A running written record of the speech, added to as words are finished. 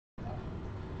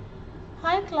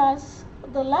Hi class,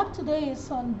 the lab today is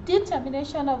on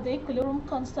determination of the equilibrium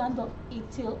constant of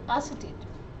ethyl acetate.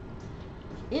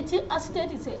 Ethyl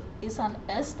acetate is an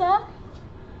ester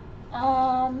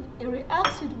and it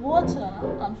reacts with water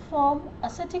and form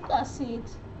acetic acid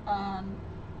and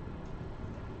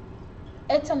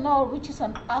ethanol, which is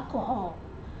an alcohol.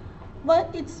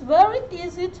 But it's very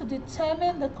easy to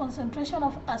determine the concentration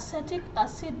of acetic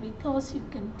acid because you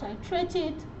can titrate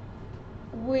it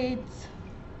with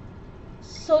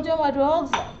sodium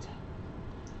hydroxide.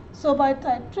 So by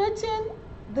titrating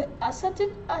the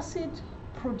acetic acid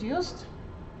produced,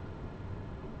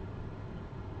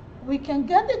 we can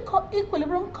get the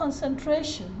equilibrium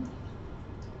concentration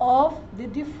of the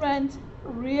different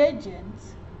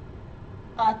reagents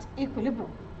at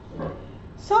equilibrium.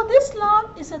 So this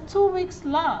lab is a 2-week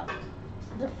lab.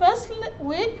 The first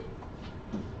week,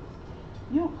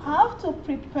 you have to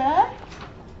prepare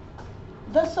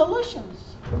the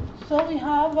solutions. So we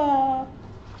have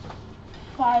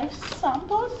 5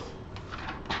 samples.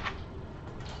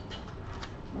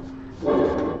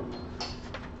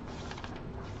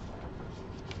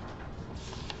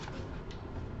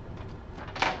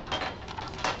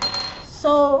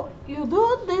 So you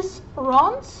do these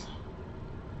runs.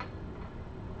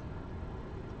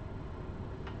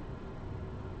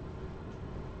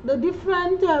 The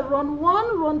different run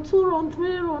 1, run 2, run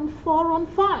 3, run 4, run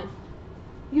 5.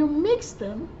 You mix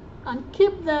them and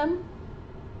keep them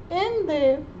in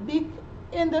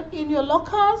your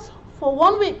locals for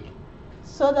 1 week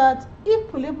so that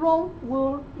equilibrium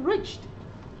will reach.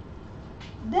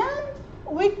 Then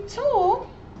week 2,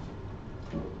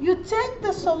 you take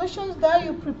the solutions that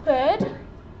you prepared.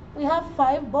 We have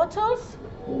 5 bottles,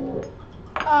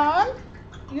 and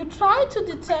you try to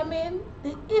determine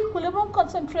the equilibrium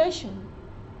concentration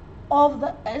of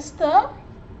the ester,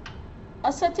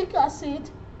 acetic acid,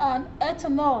 and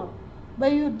ethanol.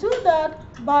 But you do that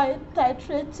by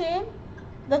titrating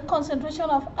the concentration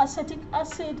of acetic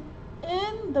acid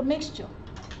in the mixture.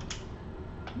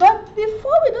 But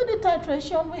before we do the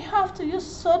titration, we have to use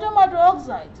sodium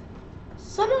hydroxide.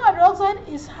 Sodium hydroxide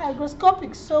is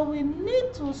hygroscopic, so we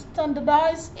need to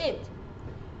standardize it.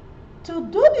 To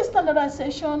do the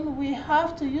standardization, we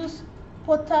have to use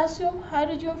potassium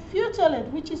hydrogen phthalate,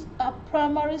 which is a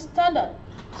primary standard.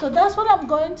 So that's what I'm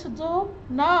going to do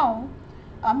now.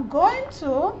 I'm going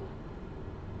to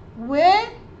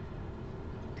weigh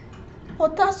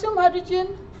potassium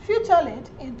hydrogen phthalate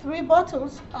in 3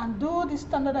 bottles and do the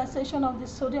standardization of the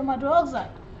sodium hydroxide.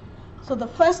 So the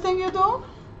first thing you do,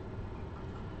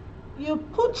 you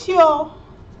put your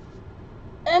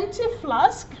empty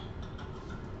flask,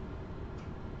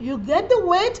 you get the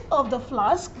weight of the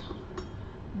flask,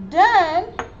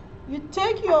 then you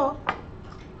take your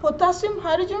potassium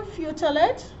hydrogen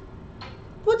phthalate,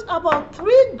 put about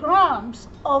 3 grams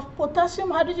of potassium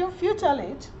hydrogen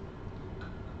phthalate.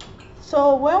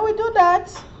 So when we do that,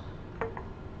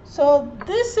 so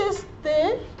this is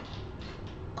the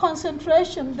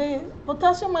concentration, the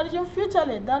potassium hydrogen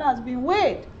phthalate that has been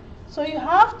weighed. So you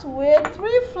have to weigh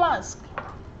 3 flasks.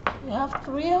 You have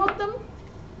 3 of them.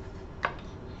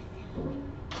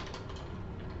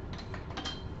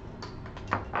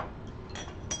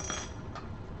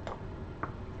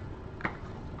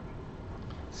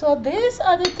 So these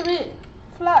are the 3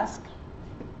 flasks.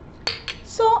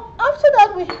 So after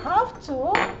that, we have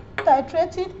to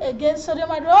titrate it against sodium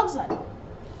hydroxide.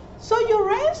 So you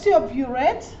rinse your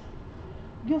burette,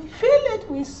 you fill it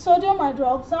with sodium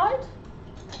hydroxide,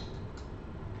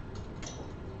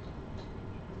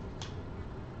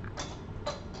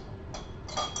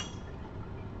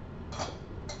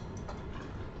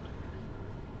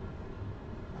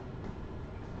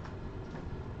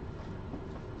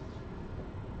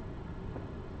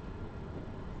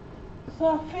 so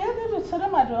I filled it with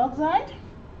sodium hydroxide.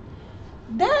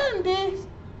 Then the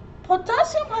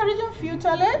potassium hydrogen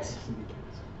phthalate,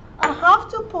 I have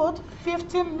to put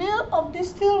 50 ml of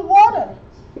distilled water.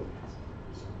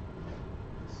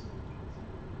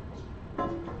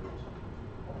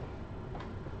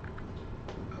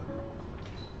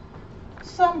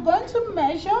 So I'm going to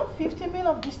measure 50 ml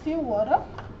of distilled water.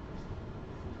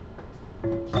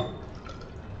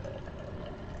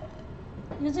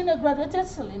 Using a graduated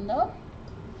cylinder.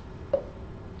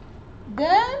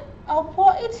 Then I'll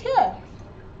pour it here.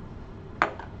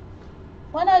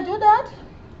 When I do that,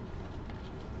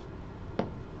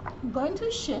 I'm going to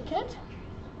shake it.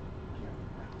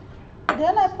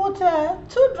 Then I put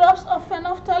 2 drops of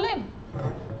phenolphthalein.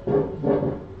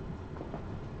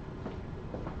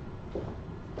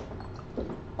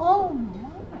 Oh my.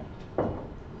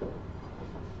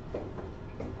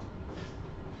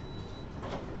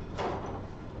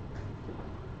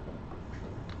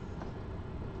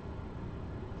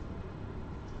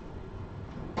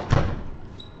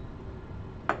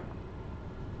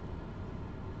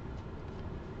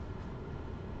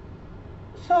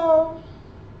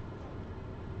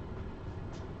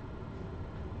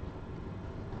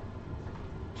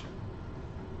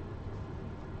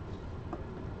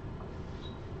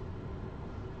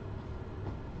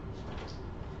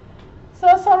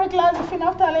 sorry class, the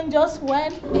phenolphthalein just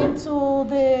went into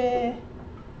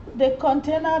the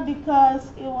container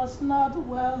because it was not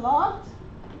well locked.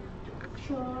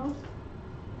 So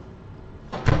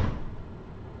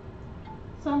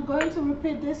I'm going to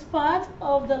repeat this part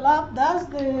of the lab. That's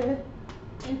the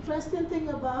interesting thing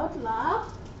about lab.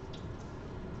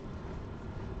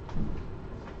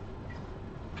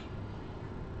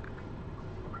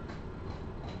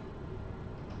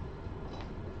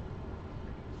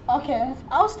 Okay,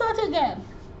 I'll start again.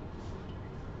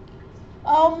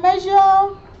 I'll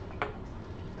measure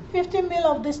 50 ml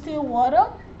of distilled water.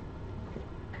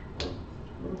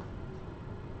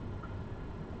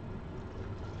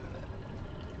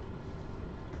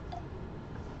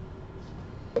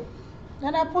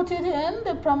 Then I put it in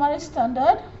the primary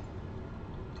standard.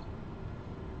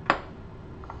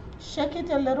 Shake it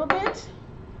a little bit.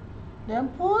 Then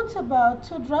put about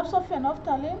 2 drops of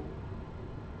phenolphthalein.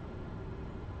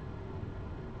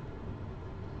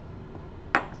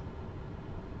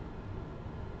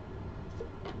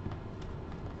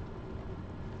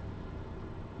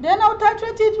 Then I'll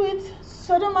titrate it with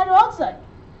sodium hydroxide.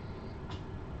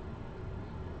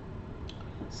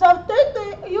 So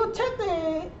you take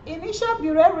the initial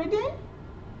Buret reading.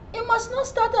 It must not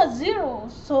start at 0,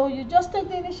 so you just take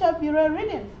the initial Buret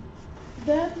reading.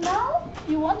 Then now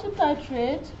you want to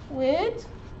titrate with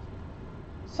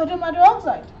sodium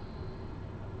hydroxide.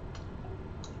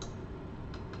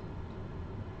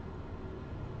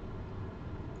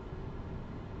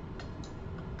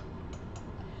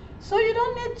 So you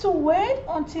don't need to wait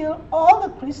until all the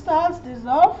crystals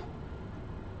dissolve,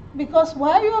 because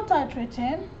while you're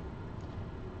titrating,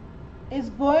 it's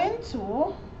going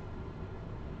to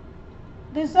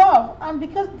dissolve. And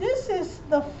because this is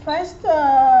the first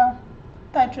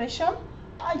titration,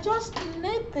 I just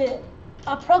need the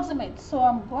approximate. So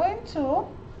I'm going to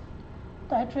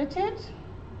titrate it.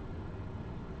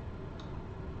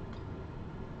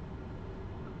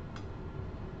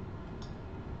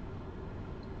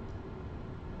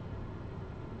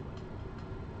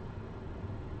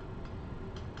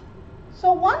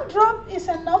 So 1 drop is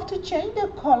enough to change the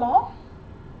color.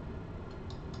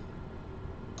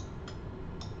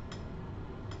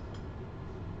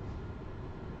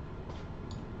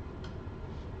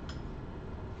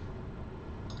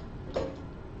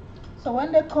 So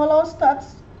when the color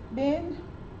starts being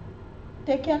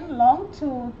taken long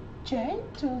to change,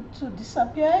 to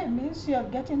disappear, it means you're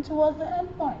getting towards the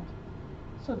end point.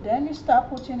 So then you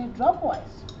start putting it dropwise.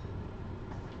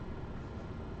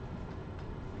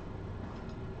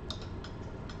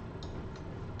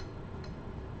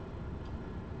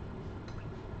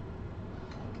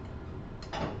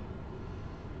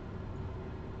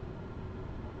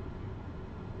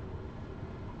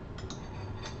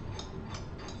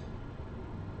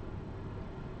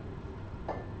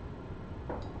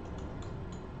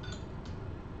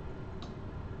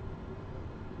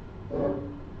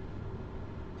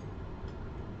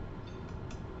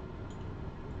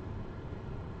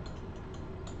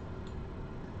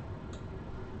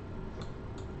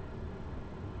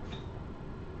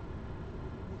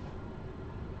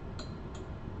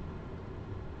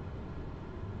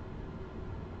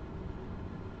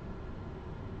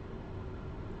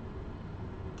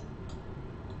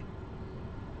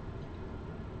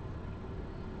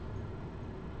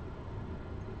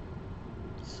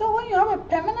 So when you have a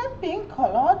permanent pink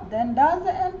color, then that's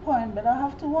the end point, but I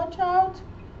have to watch out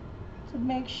to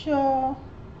make sure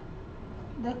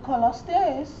the color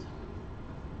stays.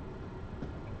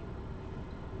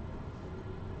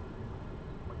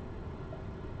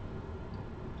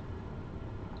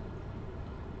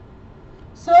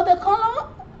 So the color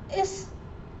is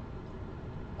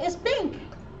pink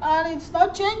and it's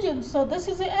not changing, so this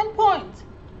is the end point.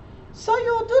 So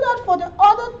you do that for the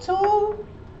other 2 .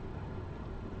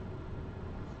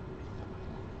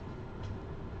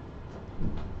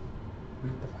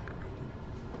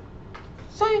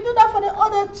 So you do that for the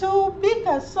other 2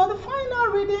 beakers. So the final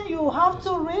reading, you have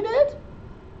to read it.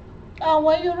 And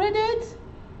when you read it,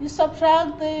 you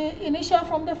subtract the initial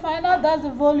from the final. That's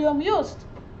the volume used.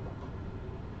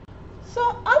 So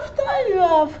after you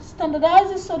have standardized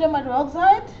the sodium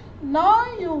hydroxide, now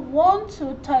you want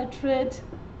to titrate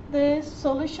the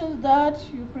solutions that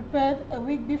you prepared a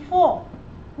week before,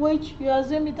 which you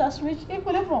assume it has reached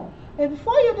equilibrium. And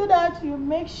before you do that, you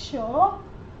make sure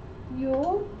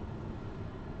you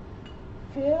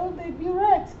fill the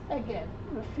burette again.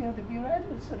 Refill the burette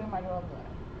with sodium hydroxide.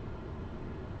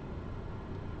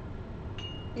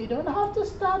 You don't have to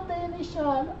start the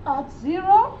initial at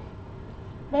 0,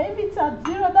 but if it's at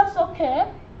 0, that's okay.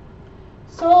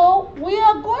 So we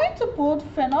are going to put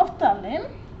phenolphthalein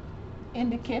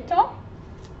indicator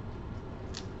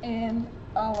in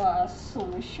our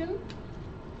solution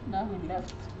that we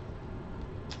left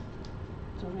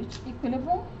to reach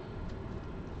equilibrium.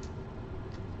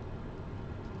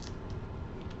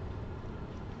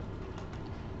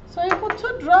 So you put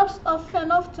 2 drops of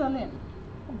phenolphthalein.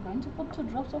 I'm going to put 2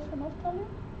 drops of phenolphthalein.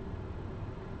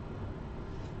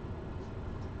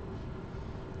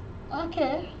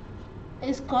 Okay,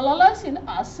 it's colorless in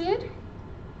acid.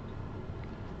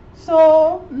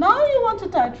 So now you want to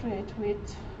titrate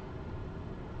with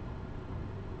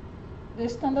the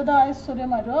standardized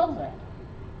sodium hydroxide.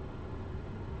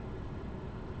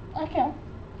 Okay,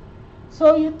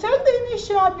 so you take the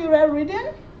initial Burel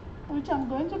reading, which I'm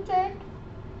going to take.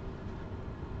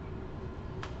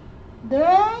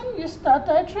 Then you start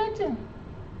titrating.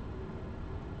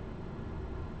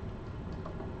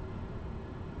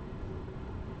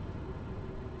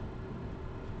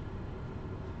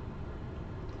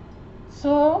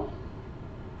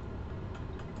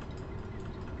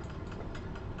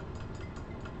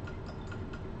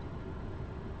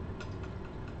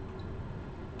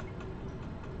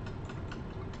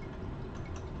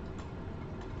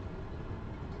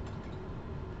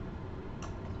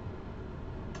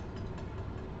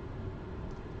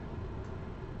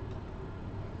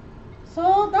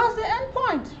 So that's the end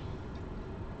point.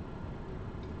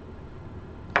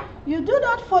 You do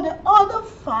that for the other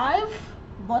 5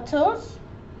 bottles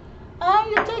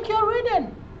and you take your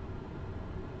reading.